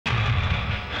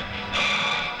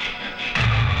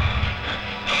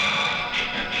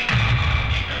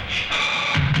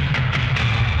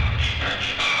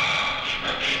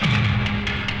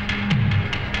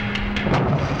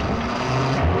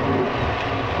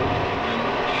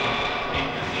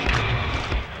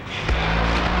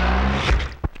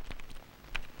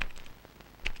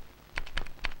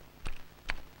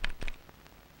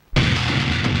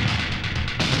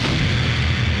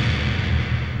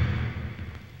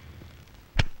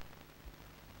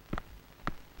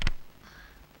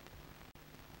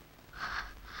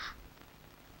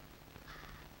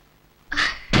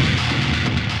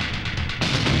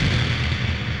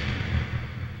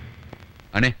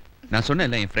நான்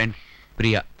சொன்னேன்ல என் friend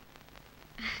Priya.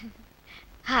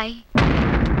 Hi.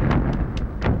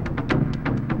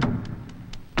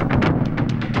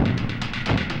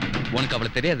 உனக்கு அவளை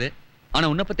தெரியாது, ஆனா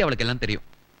உன்னை பத்தி அவளுக்கு எல்லாம் தெரியும்.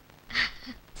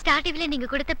 ஸ்டார் டிவில நீங்க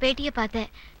கொடுத்த பேட்டியை பார்த்தேன்.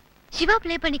 சிவா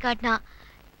ப்ளே பண்ணி காட்டினா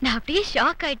நான் அப்படியே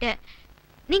ஷாக் ஆயிட்டேன்.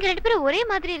 நீங்க 2 பேரும் ஒரே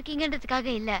மாதிரி இருக்கீங்கன்றதுக்காக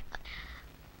இல்ல,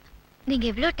 நீங்க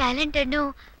எவ்வளவு டேலண்டட்னோ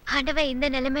ஆண்டவன் இந்த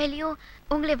நிலைமையிலயும்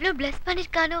உங்களை எவ்வளவு பிளஸ்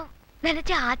பண்ணிருக்கானோ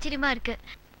நினைச்சா ஆச்சரியமா இருக்கு.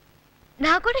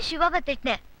 நான் கூட சிவாவை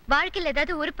திட்டினேன், வாழ்க்கையில்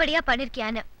ஏதாவது உருப்படியா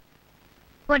பண்ணிருக்கியான்னு.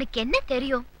 உனக்கு என்ன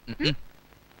தெரியும்?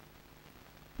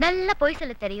 நல்லா பொய்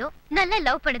சொல்ல தெரியும், நல்லா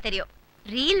லவ் பண்ண தெரியும்.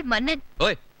 ரீல் மன்னன்.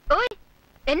 ஓய் ஓய்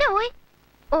என்ன ஓய்?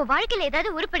 ஓ வாழ்க்கையில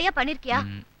ஏதாவது உருப்படியா பண்ணிருக்கியா?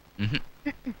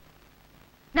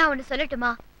 நான் ஒண்ணு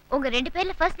சொல்லட்டுமா? உங்க 2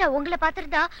 பேர்ல ஃபர்ஸ்ட் நான் உங்களை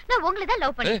பார்த்திருந்தா நான் உங்களை தான்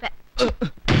லவ் பண்ணிருப்பேன்.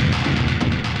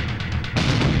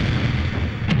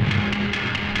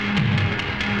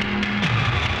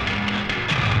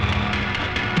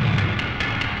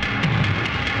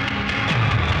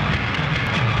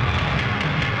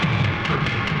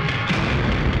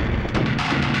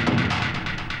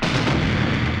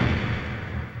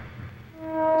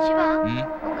 சிவா,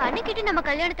 உங்க அண்ணன் கிட்ட நம்ம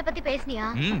கல்யாணத்தை பத்தி பேசனியா?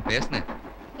 பேசுனேன்.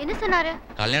 என்ன சொன்னாரு?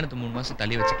 கல்யாணத்தை 3 மாசம்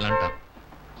தள்ளி வச்சுக்கலாம்ட்டான்.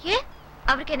 ஏன்?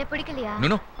 அவருக்கு என்ன பிடிக்கலையா?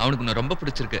 நோ, அவனுக்கு நான் ரொம்ப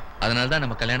பிடிச்சிருக்கு, அதனால தான்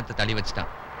நம்ம கல்யாணத்தை தள்ளி வச்சுட்டான்.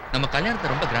 நம்ம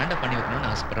கல்யாணத்தை ரொம்ப கிராண்டா பண்ணி வைக்கணும்னு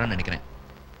ஆசைப்படுறான்னு நினைக்கிறேன்.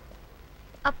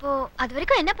 அப்போ அது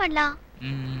வரைக்கும் என்ன பண்ணலாம்?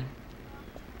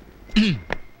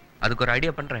 அதுக்கு ஒரு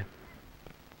ஐடியா பண்றேன்.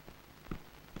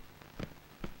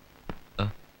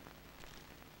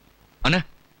 அண்ணா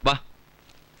வா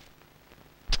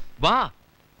வா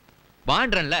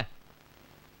வான்றேன்ல.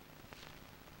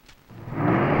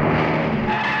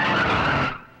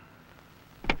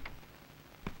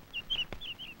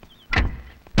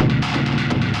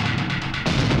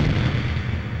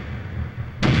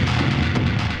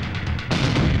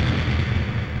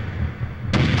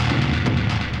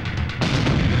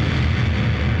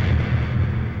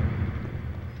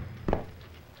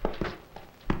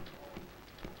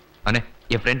 அண்ணே,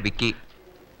 என் ஃப்ரெண்ட் விக்கி,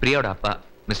 பிரியாவோட அப்பா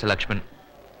மிஸ்டர் லக்ஷ்மன்.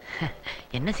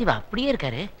 என்ன சிவா அப்படியே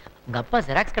இருக்காரு? உங்க அப்பா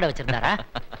ஜெராக்ஸ் கடை வச்சிருந்தாரா?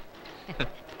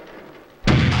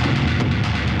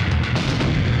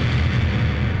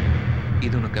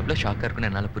 இது உனக்கு எவ்வளவு ஷாக்கா இருக்குன்னு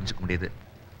என்னால புரிஞ்சுக்க முடியுது.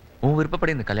 உன்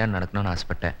விருப்பப்படி இந்த கல்யாணம் நடக்கணும்னு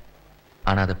ஆசைப்பட்டேன்,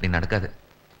 ஆனா அது அப்படி நடக்காது.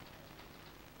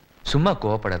 சும்மா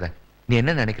கோவப்படாத. நீ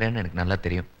என்ன நினைக்கிறேன்னு எனக்கு நல்லா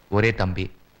தெரியும். ஒரே தம்பி,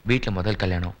 வீட்டுல முதல்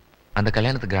கல்யாணம், அந்த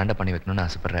கல்யாணத்தை கிராண்டா பண்ணி வைக்கணும்னு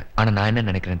ஆசைப்படுறேன். ஆனா நான் என்ன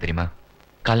நினைக்கிறேன்னு தெரியுமா?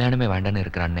 கல்யாணமே வேண்டான்னு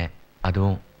இருக்கிறான்னே,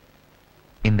 அதுவும்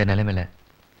இந்த நிலைமையில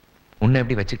உன்னை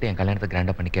எப்படி வச்சுக்கிட்டு என் கல்யாணத்தை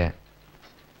கிராண்டா பண்ணிக்க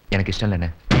எனக்கு இஷ்டம் இல்லைண்ணே.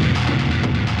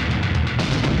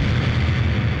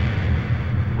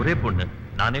 ஒரே பொண்ணு,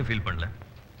 நானே ஃபீல் பண்ணல.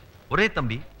 ஒரே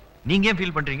தம்பி, நீங்க ஏன்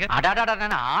ஃபீல் பண்றீங்க?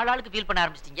 அடாடாடா, ஆளாளுக்கு ஃபீல் பண்ண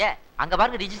ஆரம்பிச்சிட்டீங்க. அங்க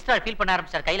பாருங்க, ரிஜிஸ்ட்ரார் ஃபீல் பண்ண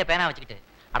ஆரம்பிச்சார் கையில பேனா வச்சுக்கிட்டு.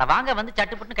 அட வாங்க வந்து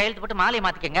சட்டு போட்டு கையெழுத்து போட்டு மாலையை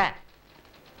மாத்திக்கங்க.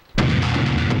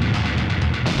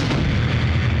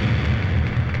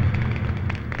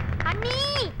 அண்ணி,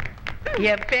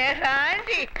 என்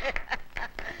பேராண்டி.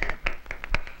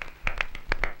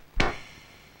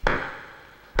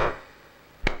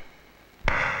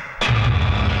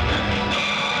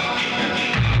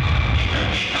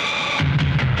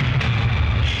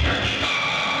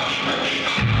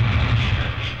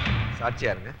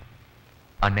 சாட்சியா இருங்க.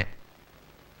 அண்ணே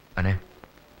அண்ணே,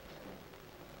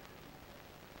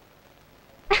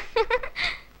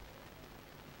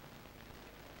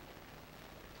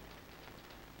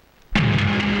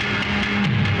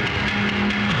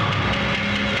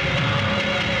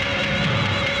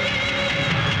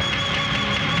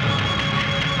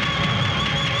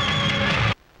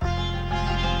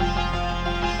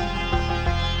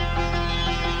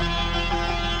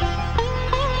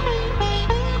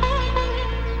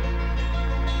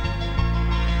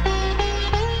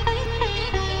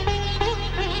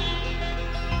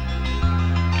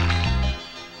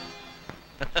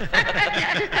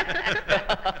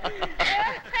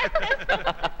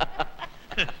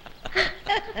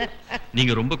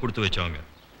 நீங்க ரொம்ப கொடுத்து வச்சவங்க.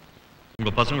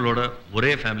 உங்க பசங்களோட ஒரே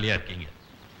ஃபேமிலியா இருக்கீங்க.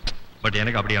 பட்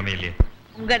எனக்கு அப்படி அமையலையே.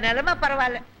 உங்க நிலைமை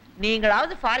பரவாயில்ல.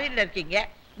 நீங்களாவது ஃபாரின்ல இருக்கீங்க,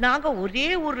 நாங்க ஒரே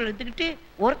ஊர்ல இருந்துகிட்டு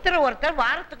ஒருத்தர்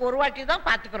வாரத்துக்கு ஒரு வாட்டி தான்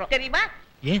பாத்துக்கிறோம், தெரியுமா?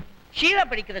 ஏன்? ஷீலா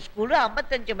படிக்கிற ஸ்கூலு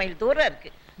 55 மைல் தூரம்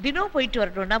இருக்கு. தினம் போயிட்டு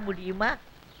வரணும்னா முடியுமா?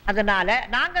 அதனால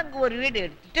நாங்க அங்க ஒரு வீடு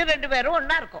எடுத்துட்டு 2 பேரும்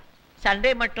ஒன்னா இருக்கோம்.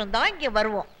 சண்டே மட்டும்தான் இங்க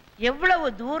வருவோம். எவ்வளவு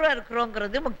தூரம்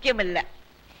இருக்கிறோங்கிறது முக்கியம் இல்ல,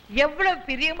 எவ்வளவு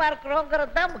பிரியமா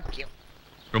இருக்கிறோங்கிறது தான் முக்கியம்.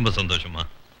 ரொம்ப சந்தோஷமா.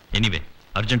 எனிவே,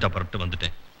 அர்ஜென்ட்டா புறப்பட்டு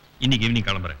வந்துட்டேன். இன்னைக்கு ஈவினிங்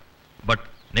கிளம்புறேன். பட்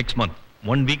நெக்ஸ்ட் மந்த்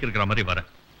 1 வீக் இருக்கிற மாதிரி வரேன்.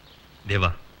 தேவா,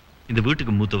 இந்த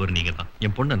வீட்டுக்கு மூத்தவர் நீங்க தான்.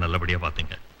 என் பொண்ணை நல்லபடியா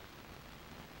பாத்தீங்க.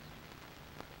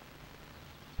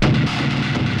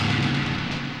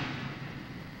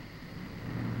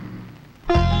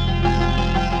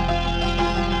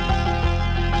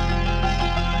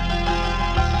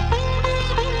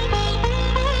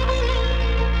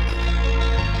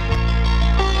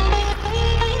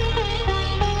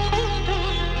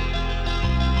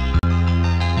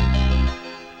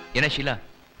 என்ன ஷீலா?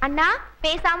 அண்ணா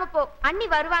பேசாம போ, அண்ணி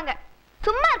வருவாங்க.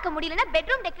 சும்மா இருக்க முடியலன்னா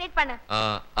பெட்ரூம் டெக்கரேட் பண்ணு.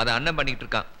 அத அண்ணன் பண்ணிட்டு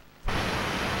இருக்கான்.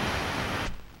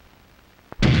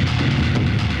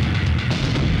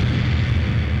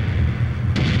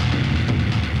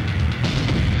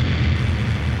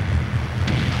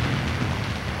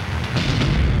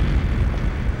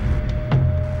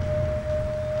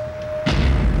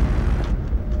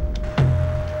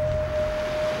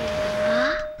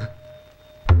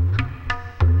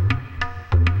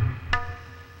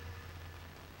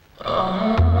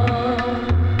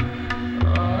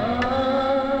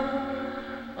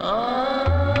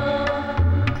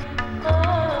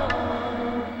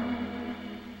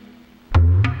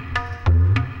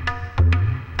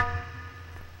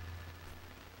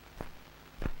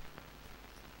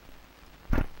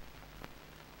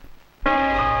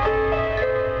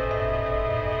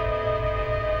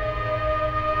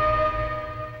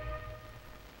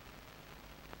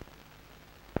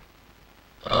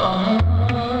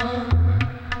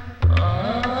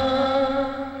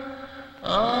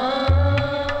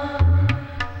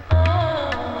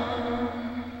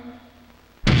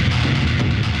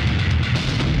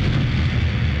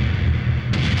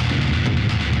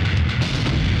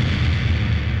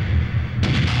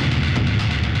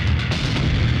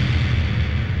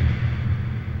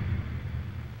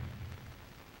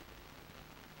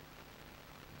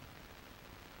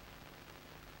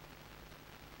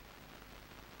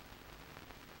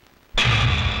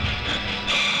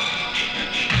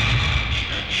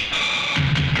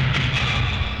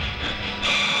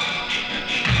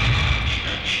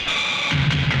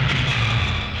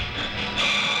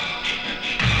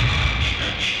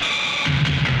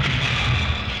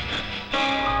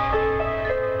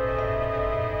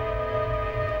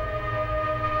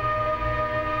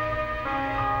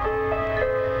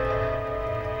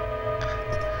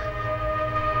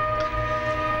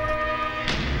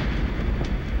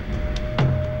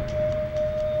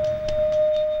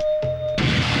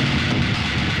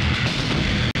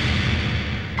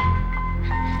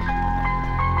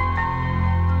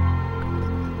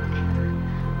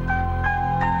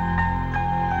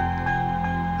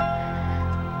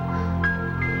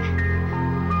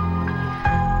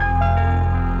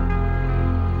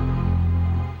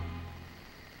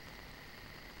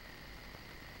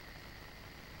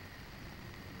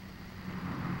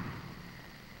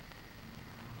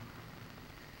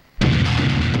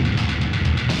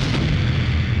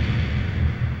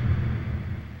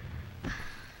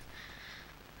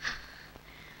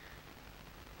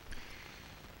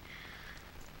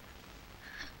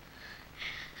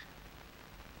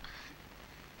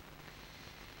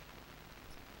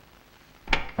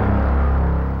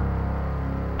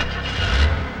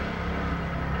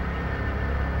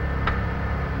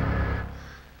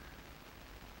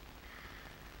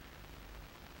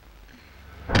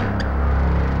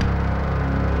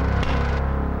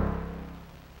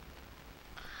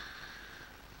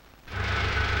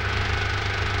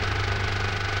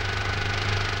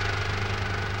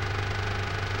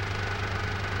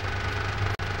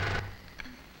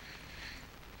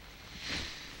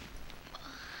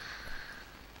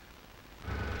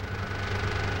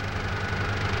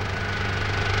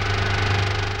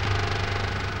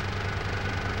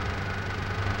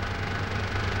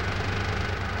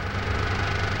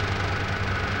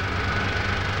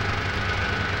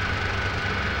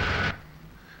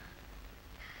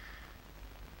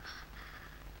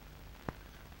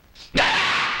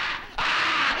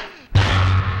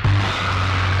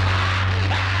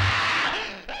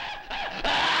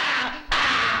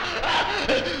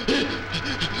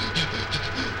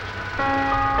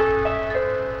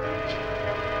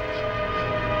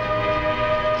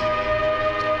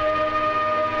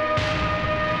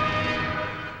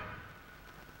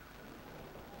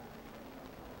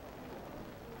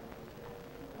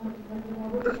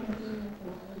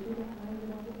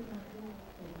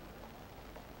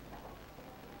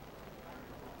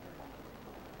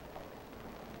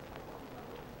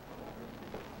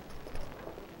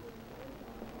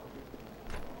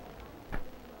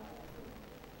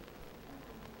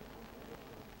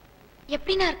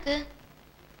 எப்படினா இருக்கு?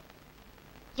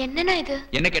 என்னன்னா இது?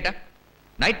 என்ன கேட்டா?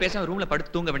 நைட் பேசாம ரூம்ல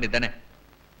படுத்து தூங்க வேண்டியது தானே?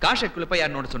 காஷக்குள்ள போய்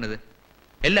யார் நோட சொன்னது?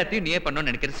 எல்லாத்தையும் நீயே பண்ணணும்னு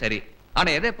நினைக்கிறது சரி. ஆனா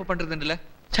எதை எப்ப பண்றதுன்னு இல்ல.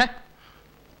 ச்சே.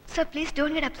 Sir, please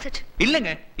don't get upset.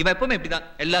 இல்லங்க, இவ எப்பவுமே இப்படிதான்.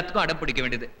 எல்லாத்துக்கும் அடம் பிடிக்க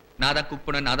வேண்டியது. நான் தான் குக்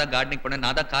பண்ணுவேன், நான் தான் கார்டனிங் பண்ணுவேன்,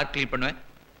 நான் தான் கார் கிளீன் பண்ணுவேன்.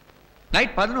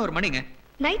 நைட் 11 மணிங்க.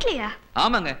 நைட்லயா?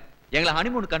 ஆமாங்க. எங்களை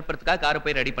ஹனிமூனுக்கு அனுப்புறதுக்காக காரை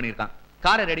போய் ரெடி பண்ணிருக்கான்.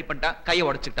 காரை ரெடி பண்ணிட்டா கையை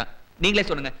உடைச்சுட்டான். நீங்களே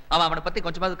சொல்லுங்க, அவனை பத்தி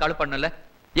கொஞ்சமாவது கவலை பண்ணல.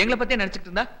 எங்களை பத்தியே நினைச்சிட்டு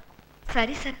இருந்தா?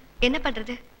 சரி சார், என்ன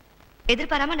பண்றது?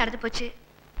 எதிர்பாராம நடந்து போச்சு.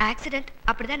 ஆக்சிடென்ட்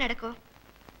அப்படிதான் நடக்கும்.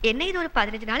 என்ன இது ஒரு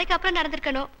 15 நாளைக்கு அப்புறம்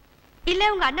நடந்திருக்கணும். இல்ல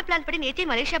உங்க அண்ணன் பிளான் படி நேத்தே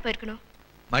மலேசியா போயிருக்கணும்.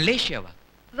 மலேசியாவா?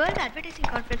 வேர்ல்ட் அட்வர்டைசிங்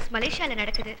கான்ஃபரன்ஸ் மலேசியால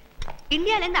நடக்குது.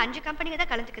 இந்தியால இருந்து 5 கம்பெனிங்க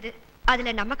தான் கலந்துக்குது.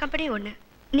 அதுல நம்ம கம்பெனி ஒண்ணு.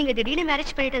 நீங்க திடீர்னு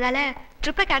மேரேஜ் பண்ணிட்டதால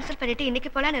ட்ரிப்பை கேன்சல் பண்ணிட்டு இன்னைக்கு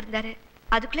போலான்னு இருந்தாரு.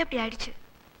 அதுக்குள்ள இப்படி ஆயிடுச்சு.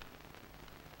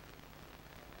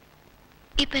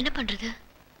 இப்ப என்ன பண்றது?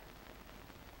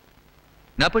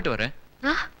 நான் போயிட்டு வரேன்.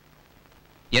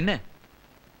 என்ன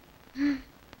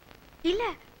இல்ல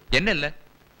என்ன இல்ல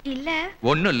இல்ல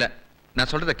ஒண்ணும் இல்ல. நான்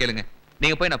சொல்றத கேளுங்க.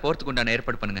 நீங்க போய் நான் போறதுக்கு உண்டான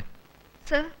ஏற்பாடு பண்ணுங்க.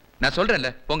 சார் நான் சொல்றேன்ல,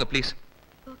 போங்க ப்ளீஸ்.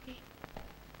 ஓகே.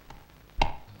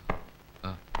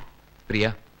 பிரியா,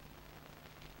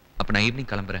 அப்ப நான்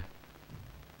ஈவினிங் கிளம்புறேன்.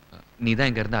 நீ தான்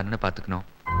இங்க இருந்து அண்ணனை பாத்துக்கணும்.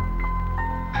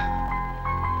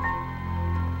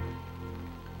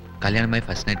 கல்யாணமாய்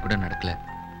ஃபர்ஸ்ட் நைட் கூட நடக்கல.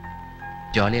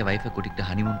 ஜாலியா வைஃபை கூட்டிகிட்டு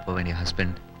ஹனிமூன் போக வேண்டிய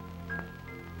ஹஸ்பண்ட்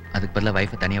அதுக்கு பதிலாக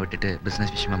வைஃபை தனியாக விட்டுட்டு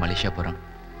பிஸ்னஸ் விஷயமா மலேசியா போகிறான்.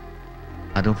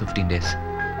 அதுவும் 15 days.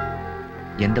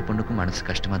 எந்த பொண்ணுக்கும் மனசு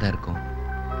கஷ்டமாக தான் இருக்கும்.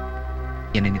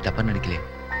 என்னை நீ தப்பா நினைக்கலையே?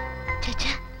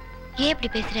 சச்சா, ஏன் இப்படி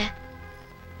பேசுற?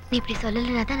 நீ இப்படி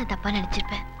சொல்லலைன்னா தான் நான் தப்பா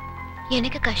நினைச்சிருப்பேன்.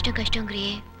 எனக்கு கஷ்டம்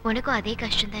கஷ்டங்கிறியே, உனக்கும் அதே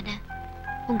கஷ்டம் தானே.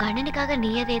 உங்க அண்ணனுக்காக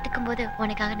நீ அதை ஏத்துக்கும் போது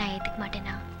உனக்காக நான் ஏத்துக்க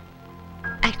மாட்டேனா?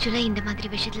 ஆக்சுவலா இந்த மாதிரி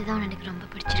விஷயத்துல தான் எனக்கு ரொம்ப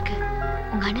பிடிச்சிருக்கு.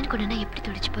 உங்க அண்ணன் கூட நான் எப்படி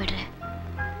துடிச்சு போயிடுறேன்.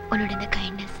 உன்னோட இந்த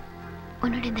கைண்ட்னஸ்,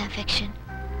 உன்னோட இந்த affection.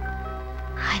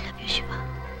 I love you Siva,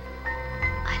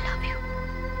 I love you.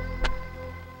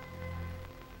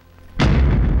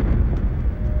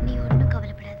 நீ ஒன்றும்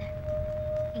கவலைப்படாத,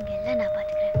 இங்க எல்லாம் நான்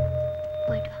பாத்துக்கிறேன்.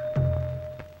 போயிட்டு வா.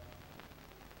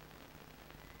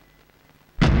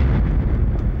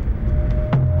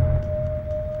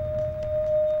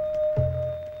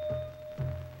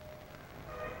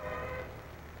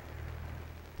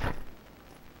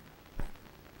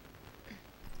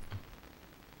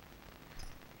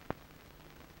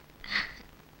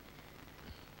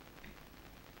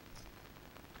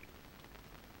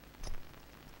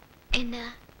 என்ன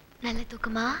நல்ல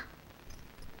தூக்கமா?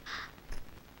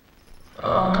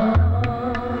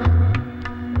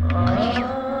 ஐயோ,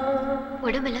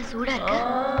 உடம்பெல்லாம் சூடா இருக்கு.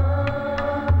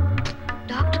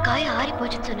 டாக்டர் காய ஆறி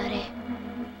போச்சுன்னு சொன்னாரே.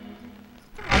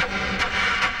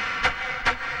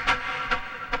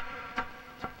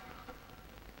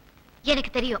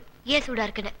 எனக்கு தெரியும் ஏன் சூடா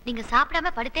இருக்குன்னு. நீங்க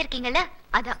சாப்பிடாம படுத்தே இருக்கீங்கல்ல,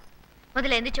 அதான்.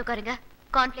 முதல்ல எந்திரிச்சு உட்காருங்க,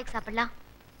 கார்ன்ஃபிளேக்ஸ் சாப்பிடலாம்.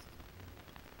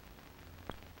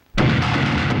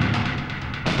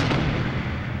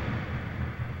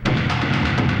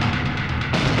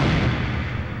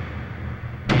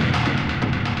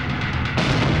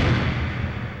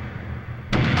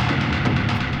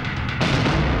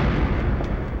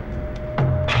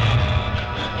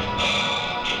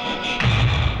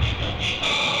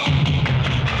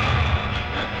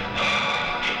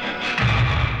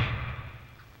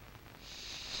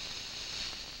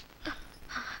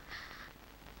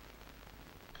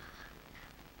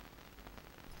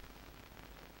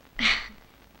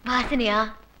 வாசனையா?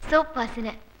 சோப்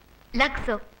வாசனை, லக்ஸ்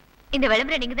சோப். இந்த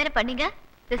விளம்பரம் நீங்க தானே பண்ணீங்க?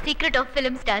 The secret of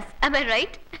film stars. Am I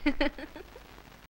right?